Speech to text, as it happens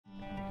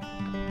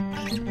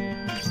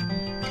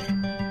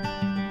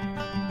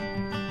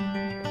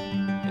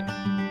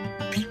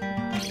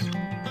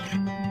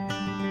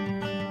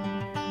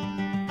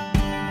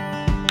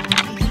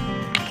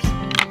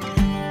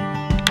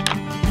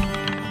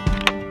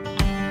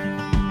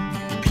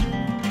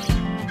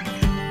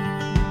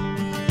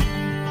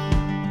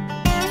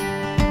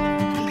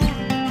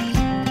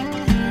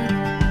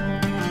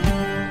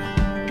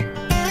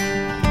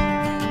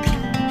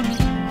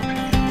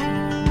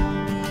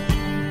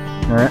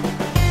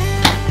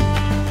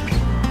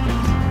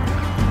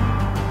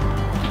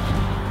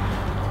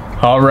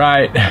All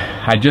right,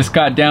 I just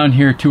got down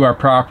here to our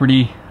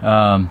property.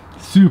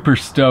 Super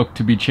stoked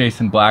to be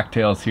chasing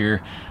blacktails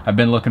here. I've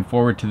been looking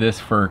forward to this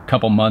for a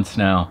couple months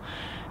now.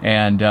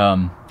 And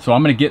so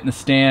I'm gonna get in the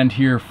stand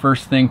here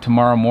first thing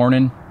tomorrow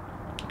morning.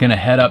 Gonna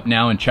head up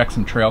now and check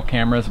some trail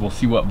cameras. We'll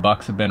see what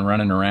bucks have been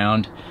running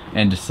around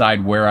and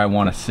decide where I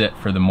wanna sit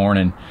for the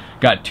morning.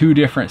 Got two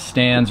different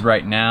stands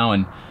right now,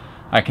 and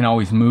I can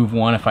always move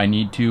one if I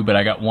need to, but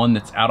I got one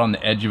that's out on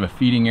the edge of a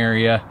feeding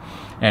area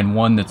and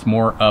one that's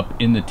more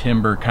up in the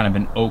timber, kind of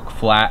an oak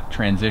flat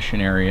transition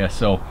area.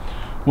 So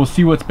we'll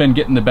see what's been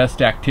getting the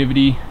best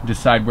activity,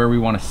 decide where we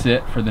want to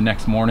sit for the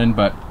next morning.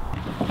 But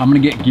I'm gonna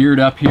get geared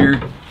up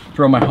here,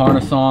 throw my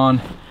harness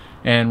on,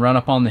 and run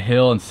up on the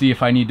hill and see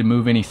if I need to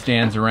move any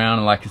stands around.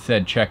 And like I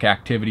said, check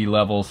activity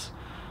levels.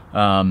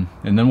 And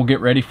then we'll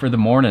get ready for the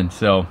morning.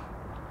 So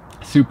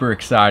super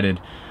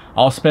excited.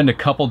 I'll spend a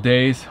couple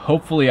days.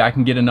 Hopefully I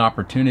can get an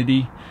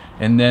opportunity.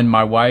 And then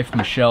my wife,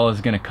 Michelle,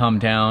 is gonna come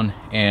down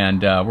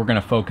and we're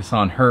gonna focus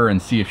on her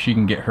and see if she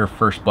can get her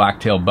first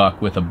blacktail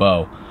buck with a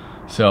bow.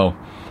 So,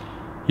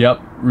 yep,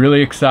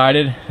 really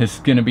excited. This is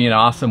gonna be an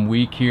awesome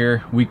week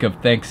here, week of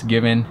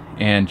Thanksgiving,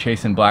 and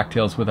chasing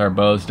blacktails with our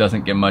bows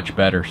doesn't get much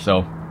better.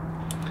 So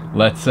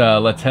let's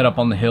head up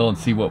on the hill and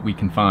see what we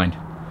can find.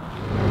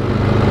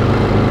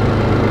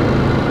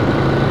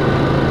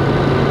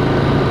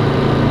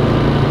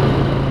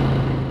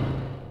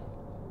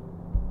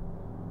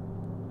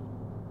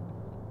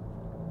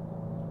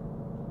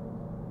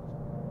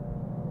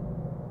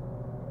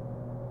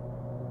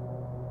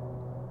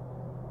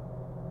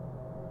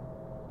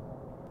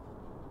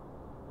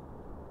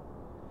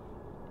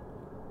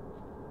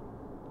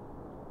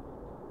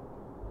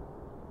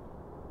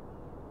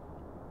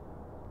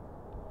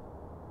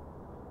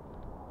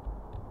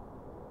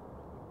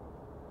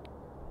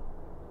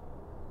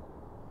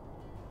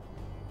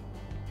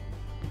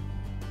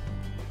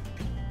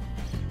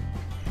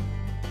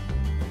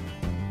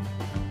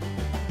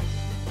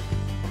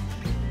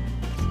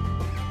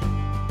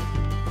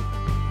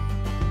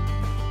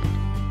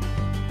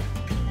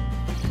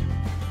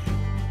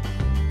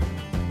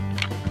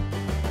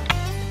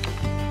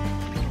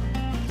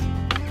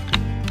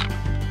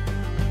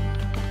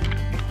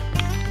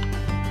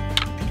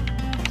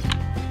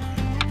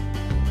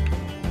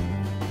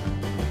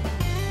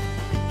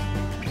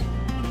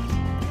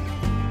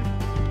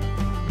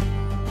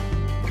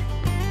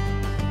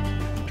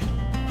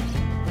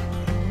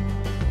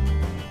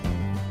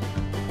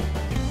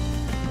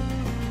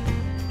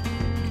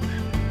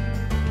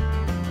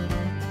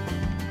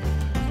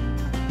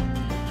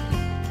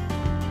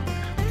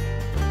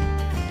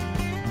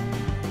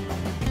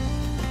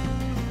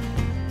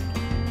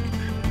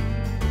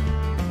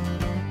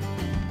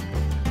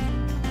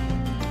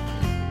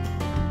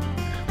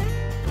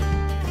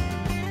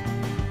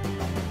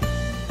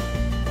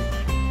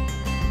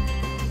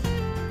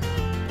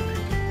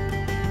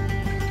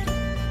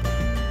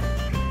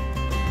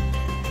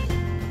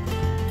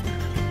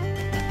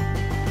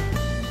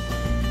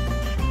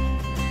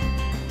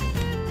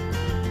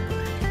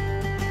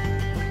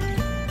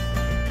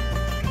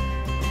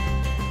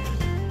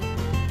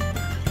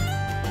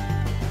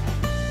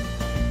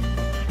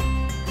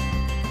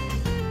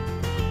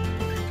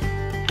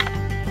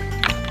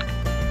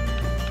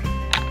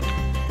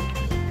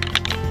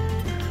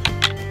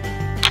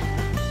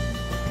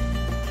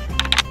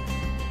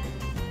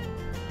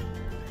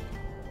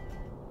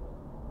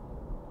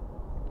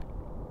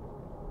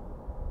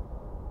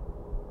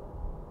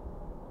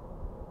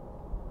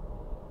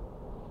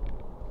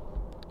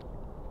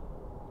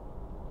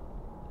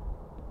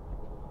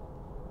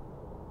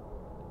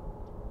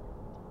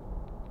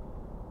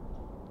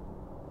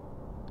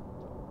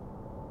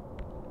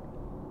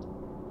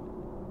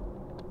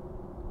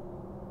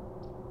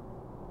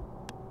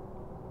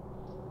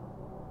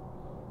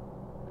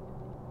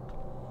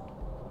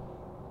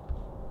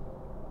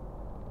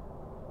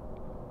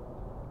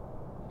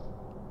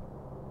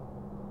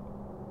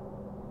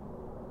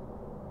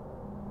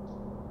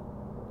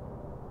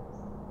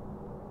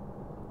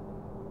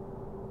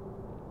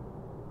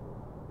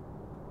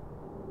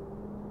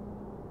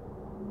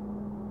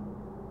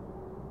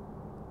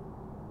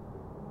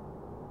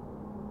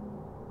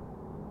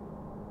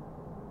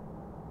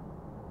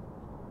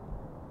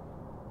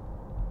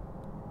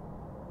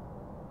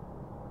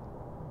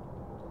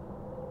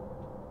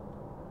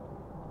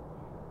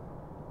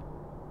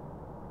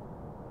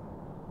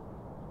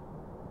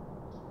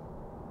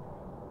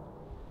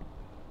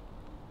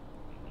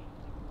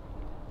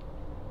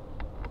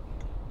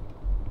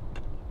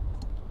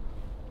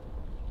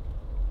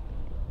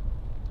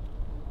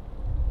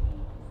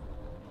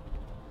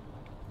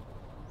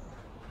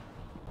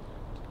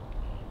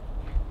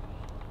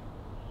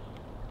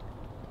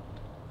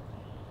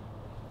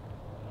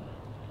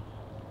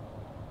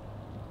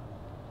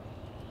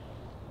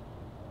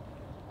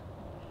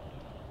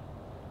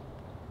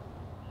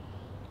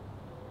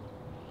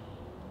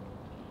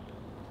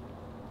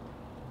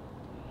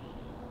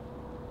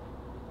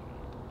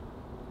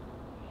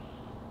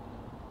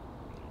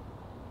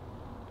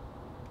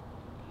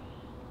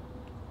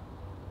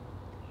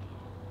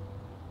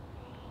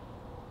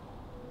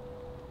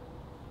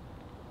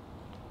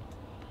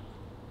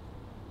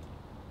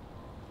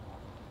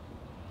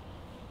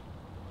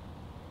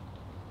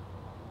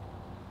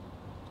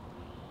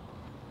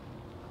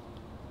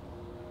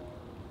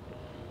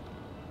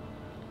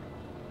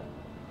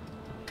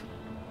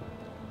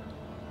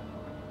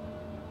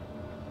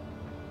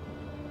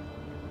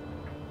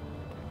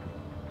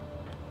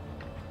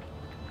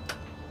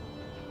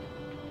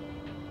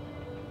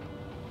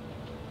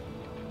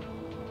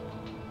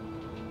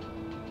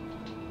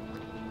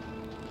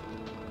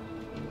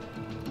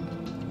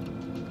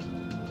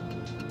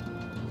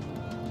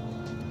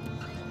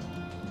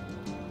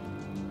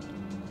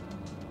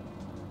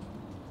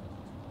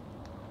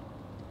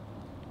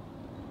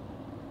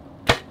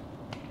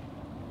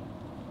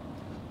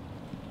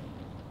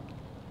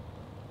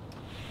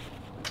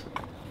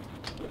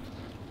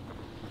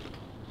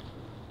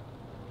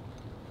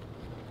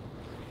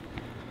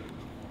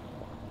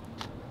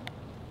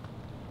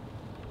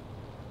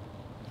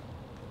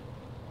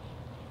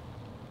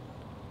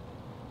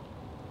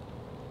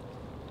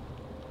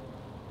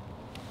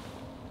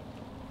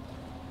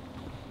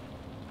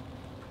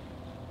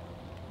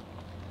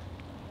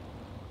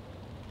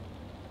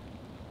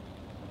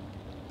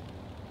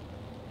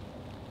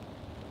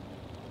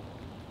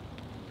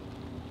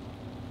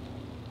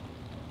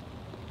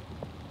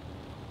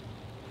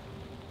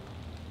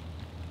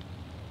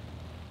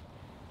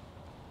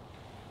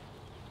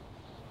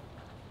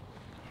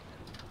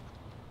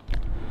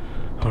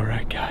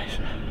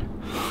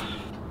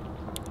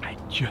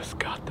 just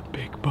got the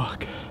big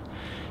buck.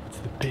 It's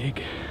the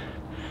big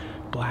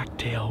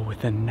blacktail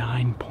with a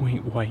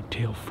 9-point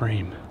whitetail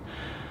frame.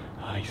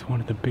 He's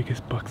one of the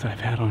biggest bucks I've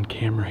had on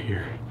camera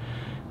here.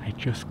 I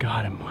just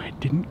got him. I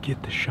didn't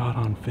get the shot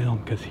on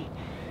film because he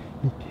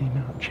came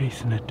out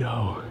chasing a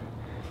doe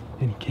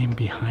and he came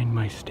behind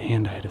my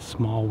stand. I had a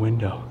small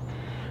window.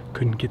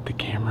 Couldn't get the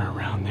camera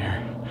around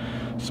there.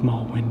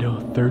 Small window,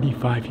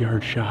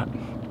 35-yard shot.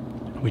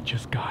 We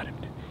just got him.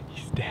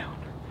 He's down.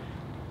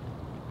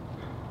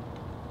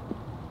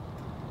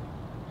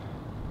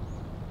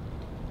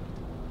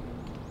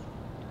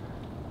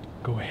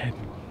 Go ahead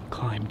and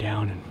climb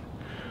down and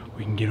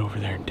we can get over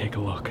there and take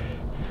a look.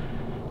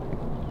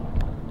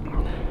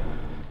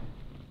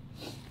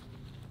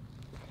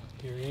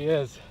 Here he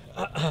is.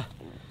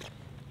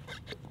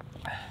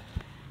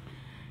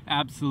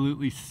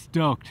 Absolutely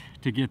stoked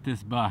to get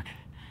this buck.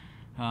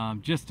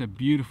 Just a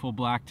beautiful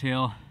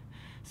blacktail,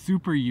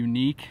 super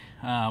unique.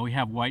 We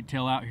have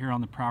whitetail out here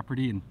on the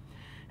property, and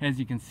as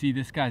you can see,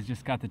 this guy's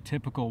just got the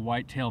typical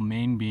whitetail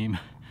main beam.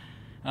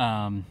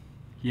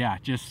 Yeah,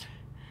 just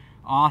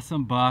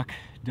awesome buck,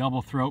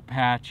 double throat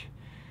patch,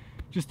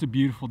 just a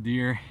beautiful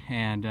deer,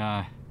 and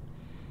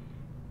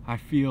I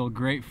feel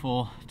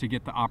grateful to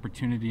get the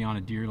opportunity on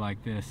a deer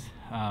like this.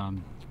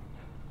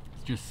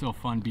 It's just so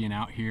fun being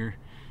out here,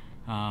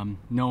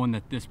 knowing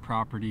that this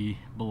property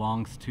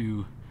belongs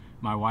to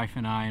my wife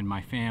and I and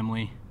my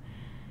family,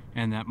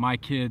 and that my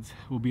kids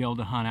will be able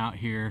to hunt out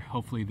here,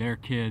 hopefully their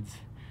kids,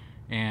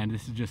 and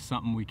this is just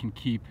something we can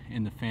keep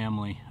in the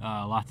family.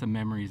 Lots of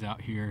memories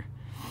out here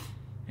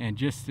and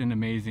just an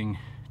amazing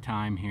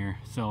time here.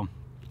 So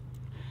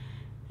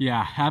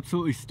yeah,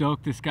 absolutely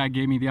stoked. This guy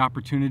gave me the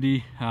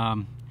opportunity.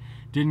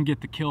 Didn't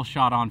get the kill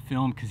shot on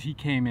film because he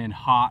came in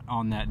hot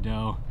on that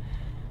doe,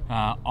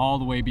 all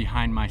the way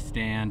behind my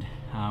stand,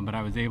 but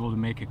I was able to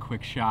make a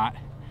quick shot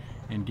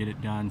and get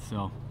it done.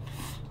 So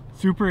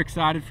super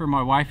excited for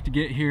my wife to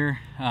get here.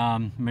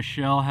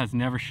 Michelle has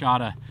never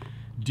shot a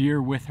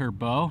deer with her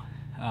bow.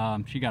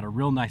 She got a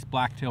real nice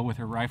blacktail with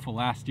her rifle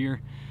last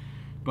year,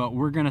 but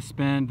we're gonna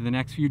spend the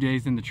next few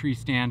days in the tree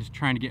stand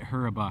trying to get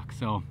her a buck.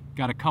 So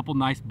got a couple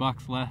nice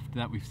bucks left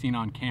that we've seen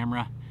on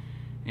camera,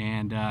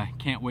 and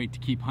can't wait to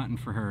keep hunting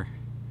for her.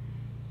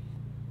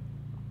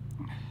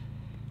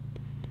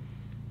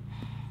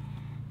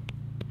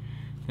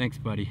 Thanks,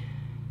 buddy.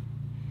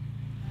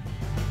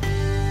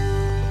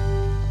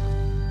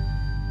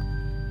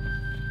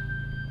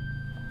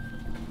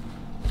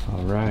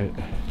 All right,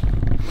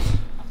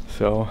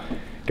 so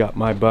got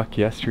my buck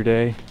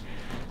yesterday,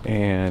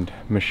 and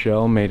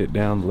Michelle made it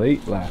down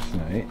late last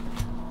night.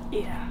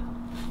 Yeah.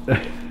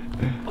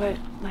 What,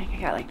 like I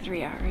got like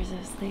 3 hours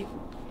of sleep.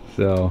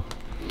 So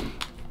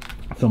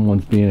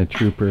someone's being a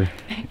trooper,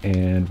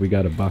 and we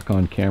got a buck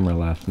on camera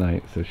last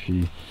night, so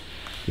she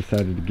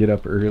decided to get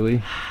up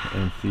early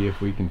and see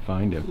if we can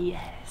find him.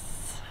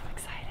 Yes, I'm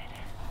excited.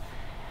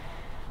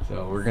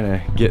 So we're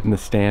gonna get in the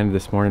stand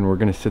this morning. We're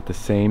gonna sit the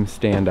same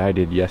stand I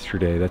did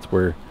yesterday. That's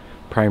where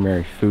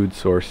primary food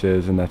source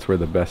is, and that's where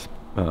the best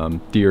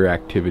deer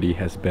activity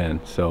has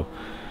been. So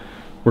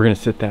we're gonna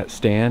sit that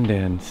stand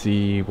and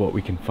see what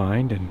we can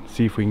find and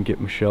see if we can get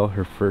Michelle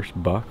her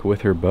first buck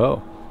with her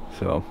bow.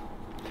 So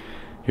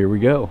here we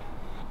go.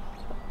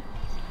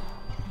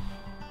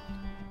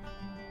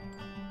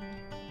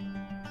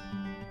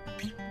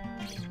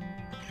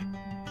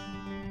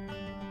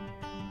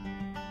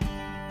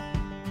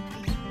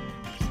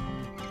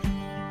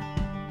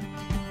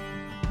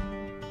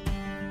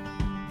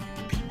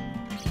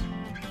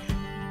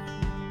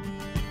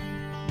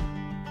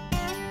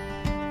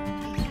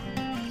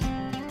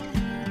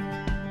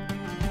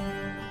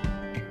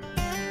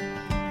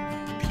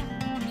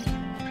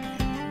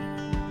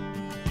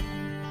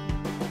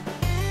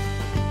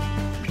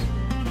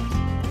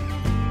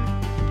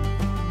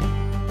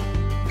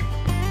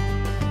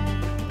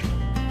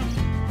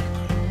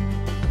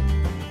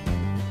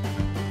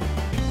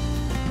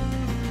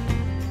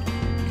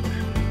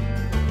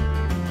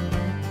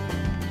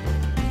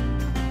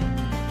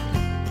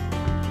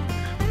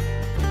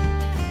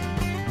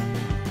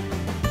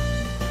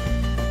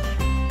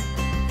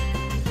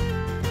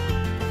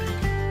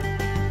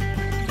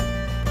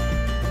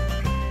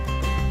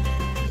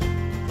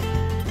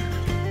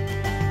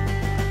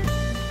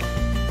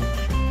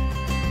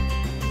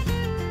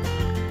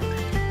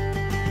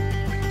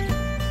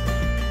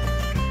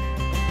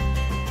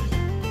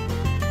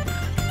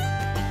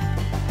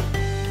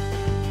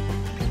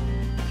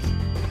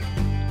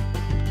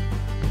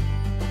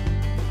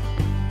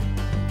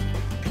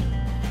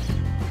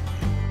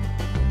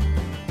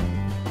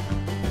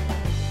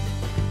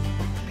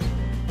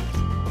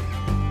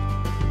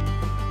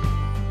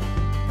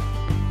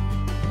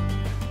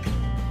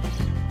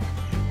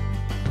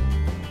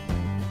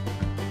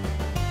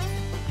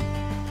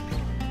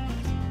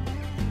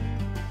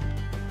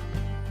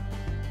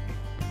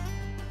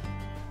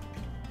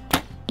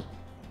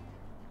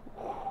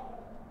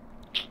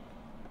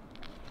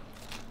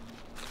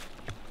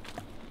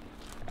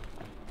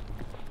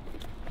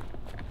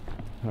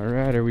 All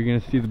right, are we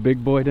gonna see the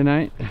big boy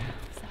tonight?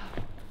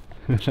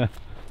 So,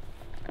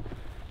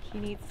 He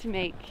needs to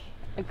make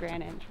a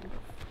grand entrance.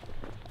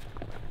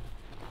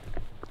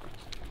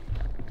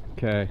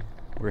 Okay,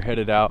 we're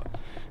headed out.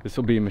 This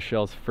will be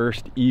Michelle's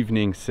first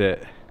evening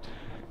sit,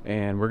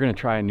 and we're gonna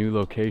try a new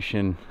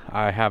location.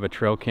 I have a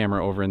trail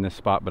camera over in this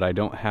spot, but I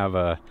don't have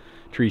a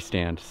tree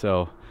stand,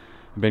 so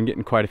I've been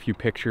getting quite a few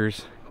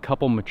pictures, a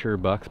couple mature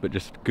bucks, but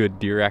just good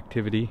deer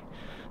activity.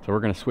 So we're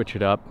gonna switch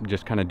it up,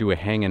 just kind of do a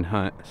hang and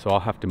hunt. So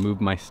I'll have to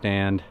move my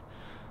stand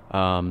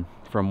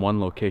from one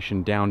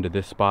location down to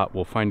this spot.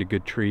 We'll find a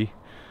good tree.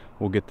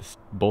 We'll get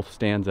both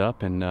stands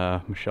up, and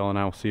Michelle and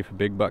I will see if a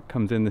big buck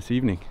comes in this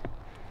evening.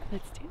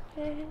 Let's do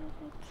it.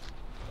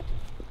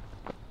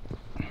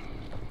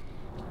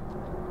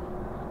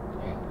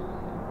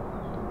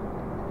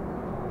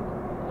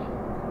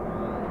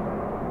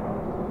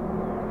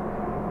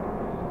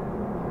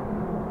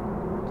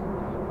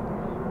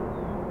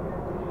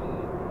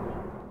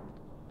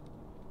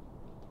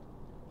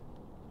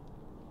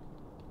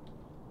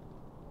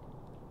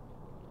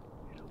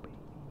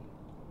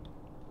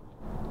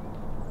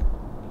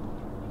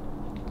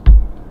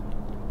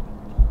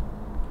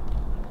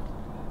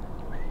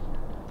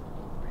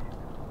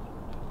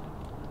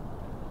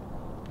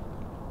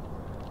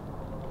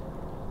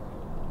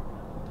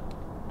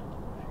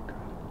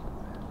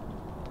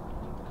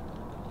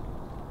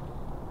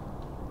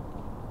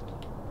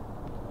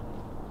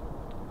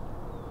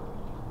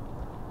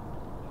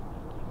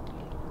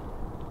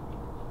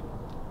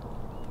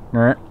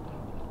 Meh.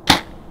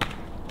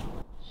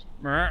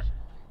 Meh.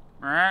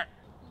 Meh.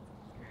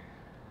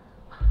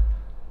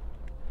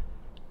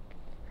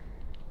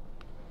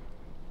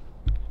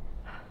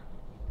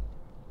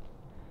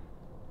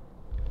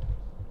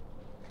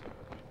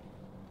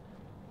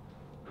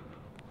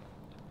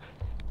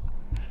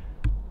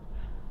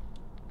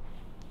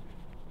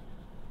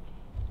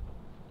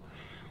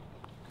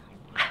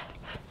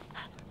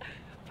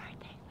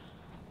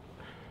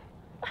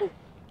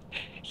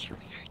 Here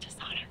we are, just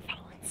on our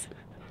phones.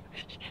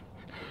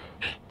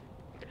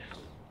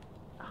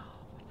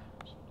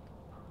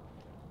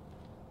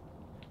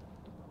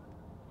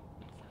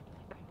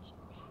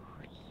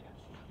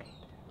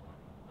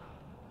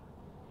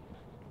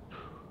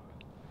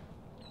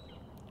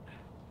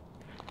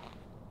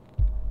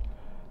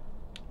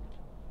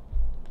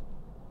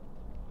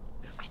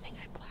 I think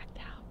I blacked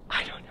out.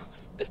 I don't know.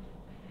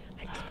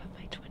 I just put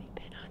my 20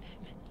 pin on him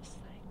and just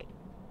like,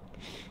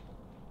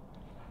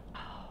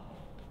 oh,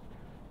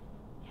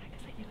 yeah,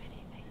 because I knew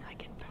anything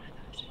like in front of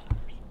those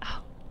showers.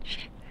 Oh,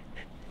 shit.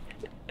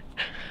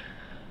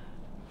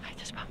 I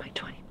just put my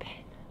 20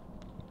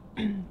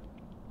 pin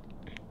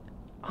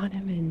on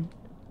him and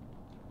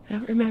I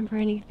don't remember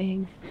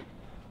anything.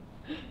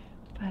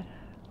 But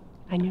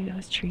I knew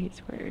those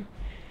trees were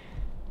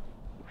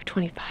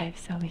 25,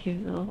 so he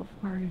was a little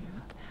worried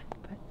about that.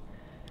 But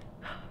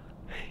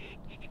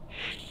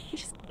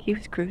he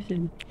was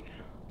cruising.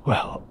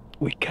 Well,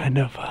 we kind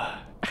of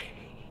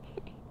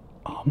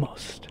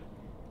almost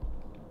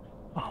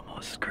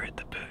screwed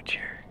the pooch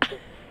here.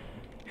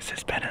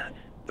 Because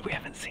we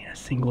haven't seen a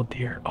single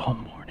deer all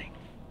morning.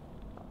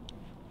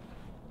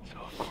 So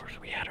of course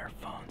we had our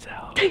phones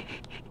out,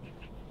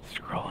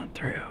 scrolling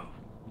through.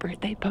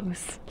 Birthday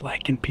posts.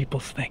 Liking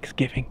people's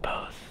Thanksgiving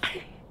posts.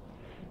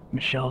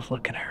 Michelle's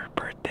looking at her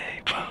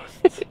birthday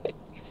posts.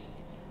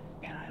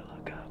 And I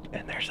look up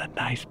and there's a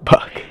nice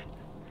buck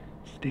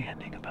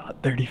standing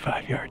about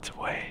 35 yards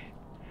away.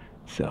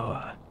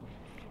 So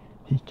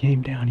he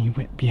came down, he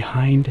went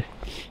behind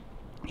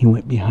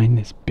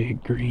this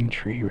big green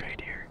tree right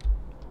here.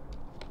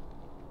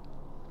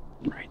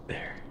 Right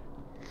there.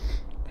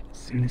 And as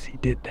soon as he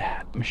did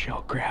that,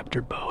 Michelle grabbed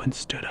her bow and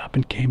stood up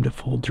and came to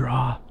full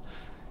draw.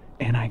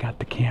 And I got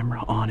the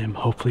camera on him.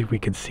 Hopefully we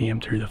could see him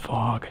through the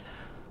fog.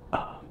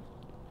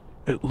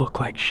 It looked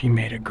like she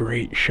made a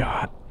great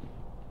shot.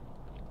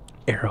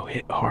 Arrow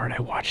hit hard. I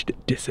watched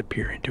it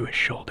disappear into his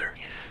shoulder.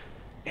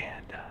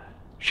 And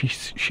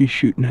she's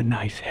shooting a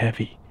nice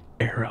heavy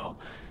arrow.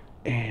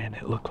 And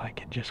it looked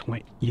like it just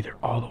went either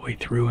all the way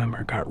through him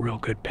or got real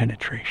good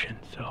penetration.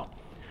 So,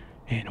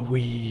 and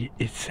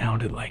it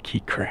sounded like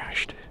he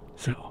crashed.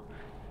 So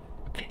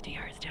 50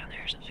 yards down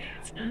there or something.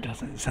 It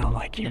doesn't sound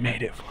like he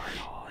made it far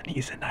at all. And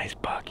he's a nice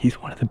buck.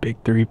 He's one of the big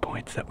 3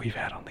 points that we've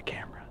had on the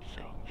camera.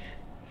 So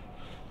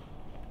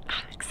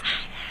I'm excited.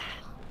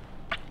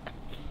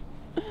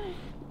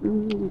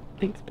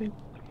 Thanks, babe.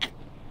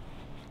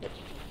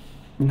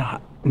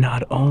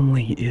 Not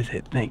only is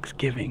it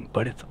Thanksgiving,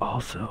 but it's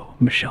also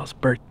Michelle's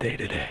birthday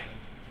today.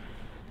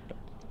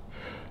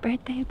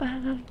 Birthday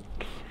buck.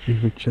 We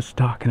were just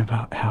talking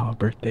about how a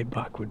birthday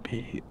buck would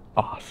be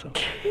awesome.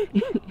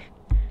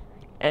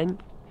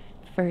 And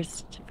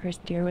first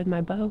deer with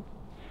my bow.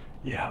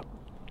 Yeah.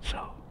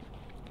 So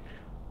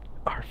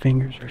our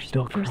fingers are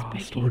still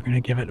crossed. We're gonna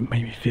give it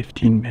maybe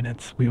 15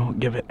 minutes. We won't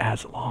give it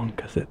as long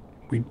because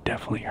we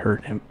definitely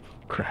heard him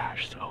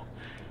crash. So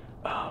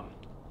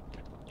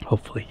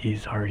hopefully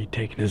he's already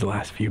taken his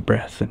last few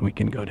breaths and we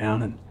can go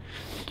down and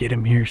get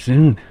him here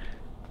soon.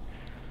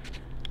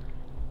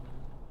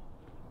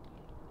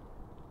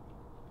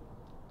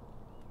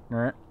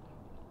 Mer.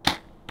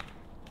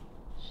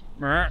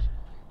 Mer.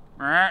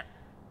 Mer.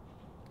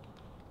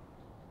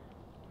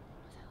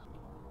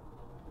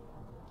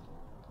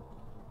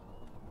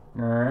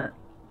 Mer.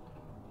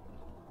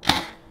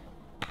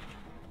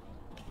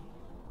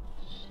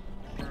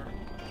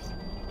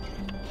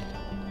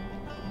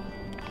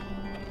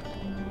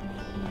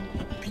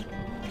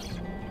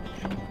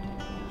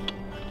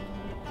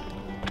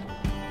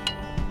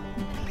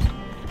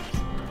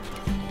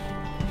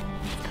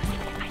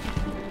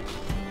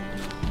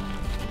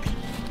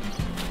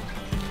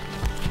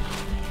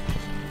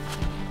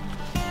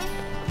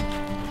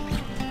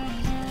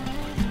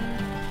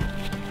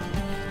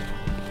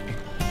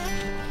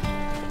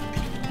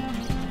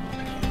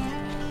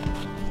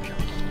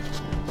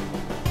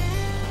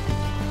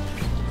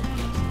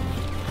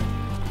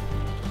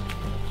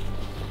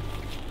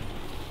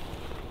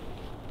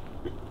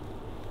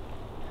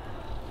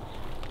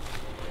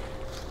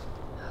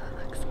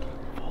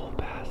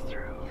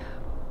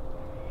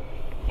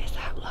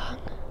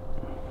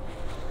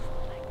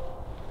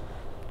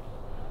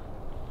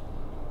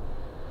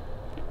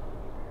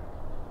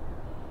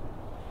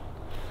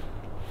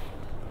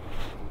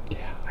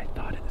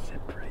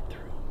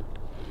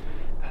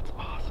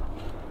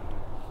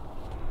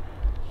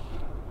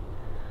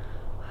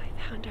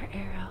 Our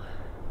arrow,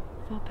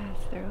 full pass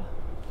through.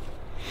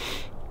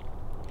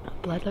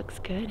 Blood looks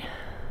good.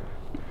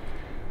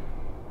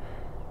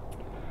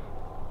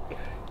 Okay.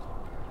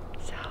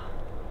 So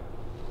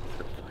let's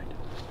go find it.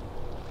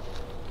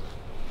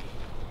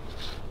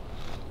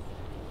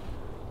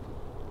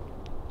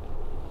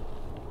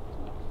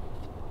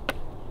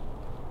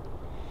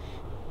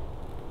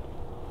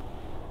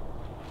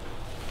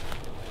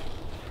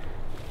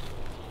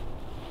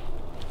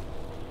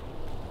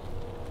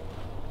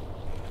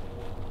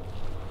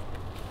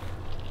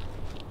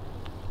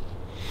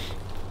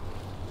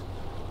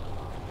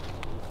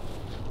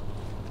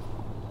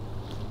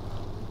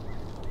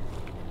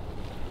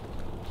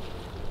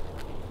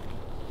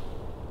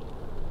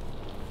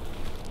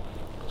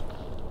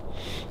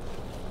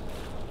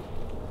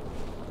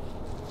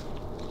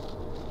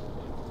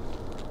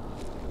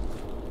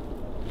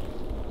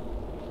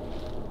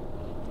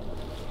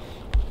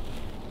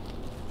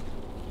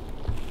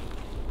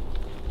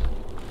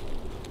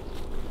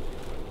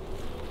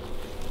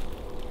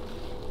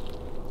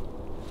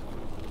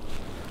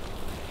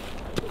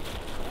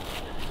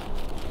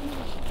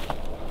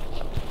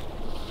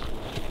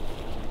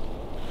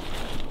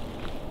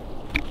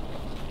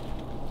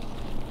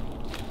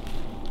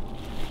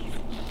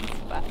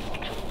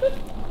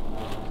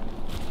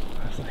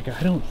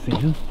 I don't see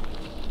him.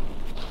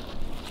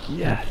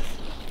 Yes.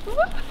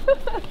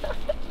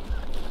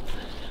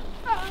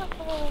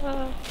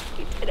 Oh,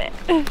 you did it.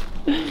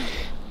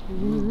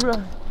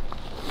 Nice.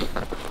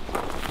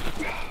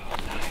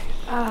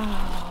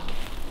 Oh,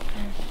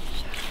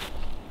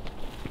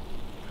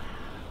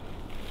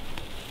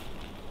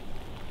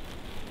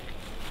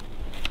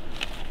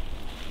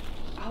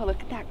 oh, look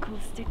at that cool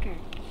sticker.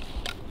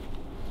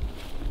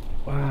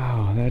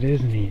 Wow, that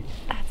is neat.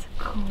 That's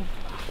cool.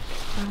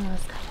 I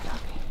almost got it up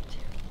here too.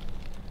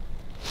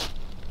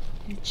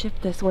 You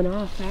chipped this one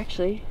off,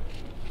 actually.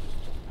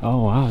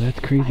 Oh wow, that's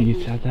crazy. You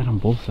had that on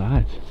both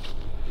sides.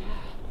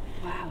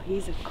 Yeah. Wow,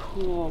 he's a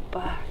cool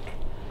buck.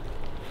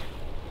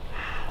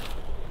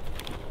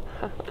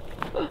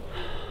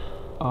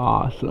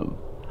 Awesome.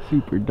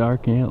 Super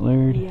dark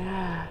antlered.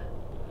 Yeah.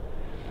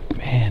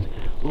 Man,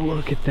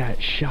 look at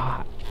that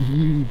shot.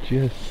 You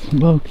just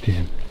smoked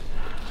him.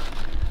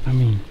 I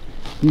mean,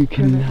 you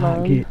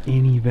cannot get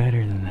any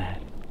better than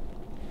that.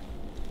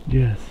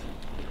 Just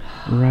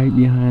right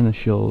behind the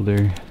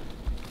shoulder.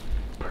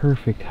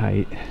 Perfect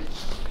height.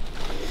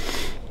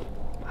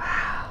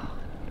 Wow.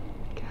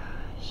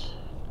 Gosh.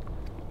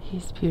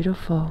 He's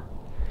beautiful.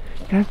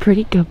 Got a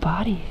pretty good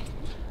body.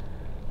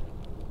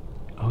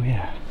 Oh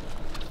yeah.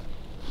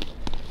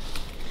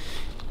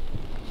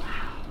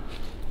 Wow.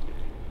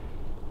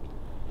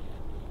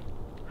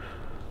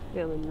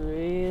 Feeling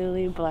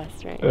really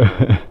blessed right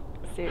now.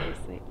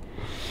 Seriously.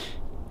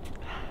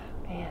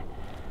 Man.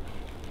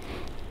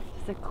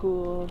 Just a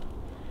cool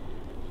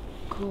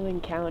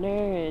encounter,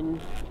 and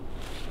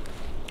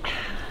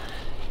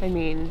I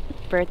mean,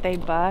 birthday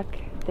buck,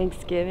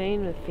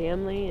 Thanksgiving with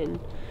family, and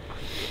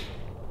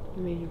I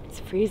mean, it's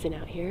freezing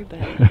out here, but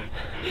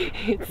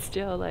it's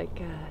still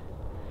like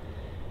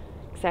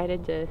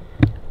excited to.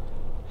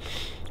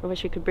 I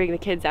wish we could bring the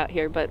kids out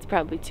here, but it's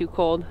probably too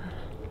cold.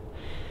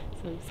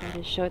 So I'm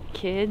excited to show the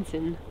kids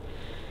and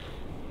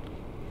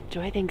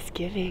enjoy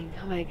Thanksgiving.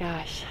 Oh my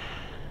gosh.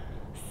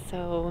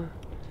 So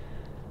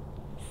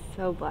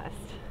blessed.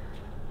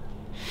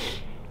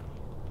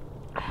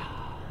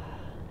 Oh,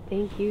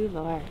 thank you,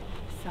 Lord.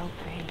 So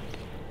great.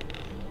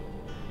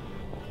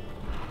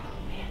 Oh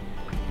man.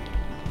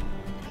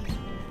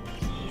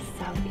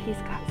 He's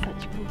got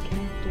such cool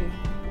character.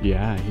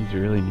 Yeah, he's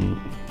really neat.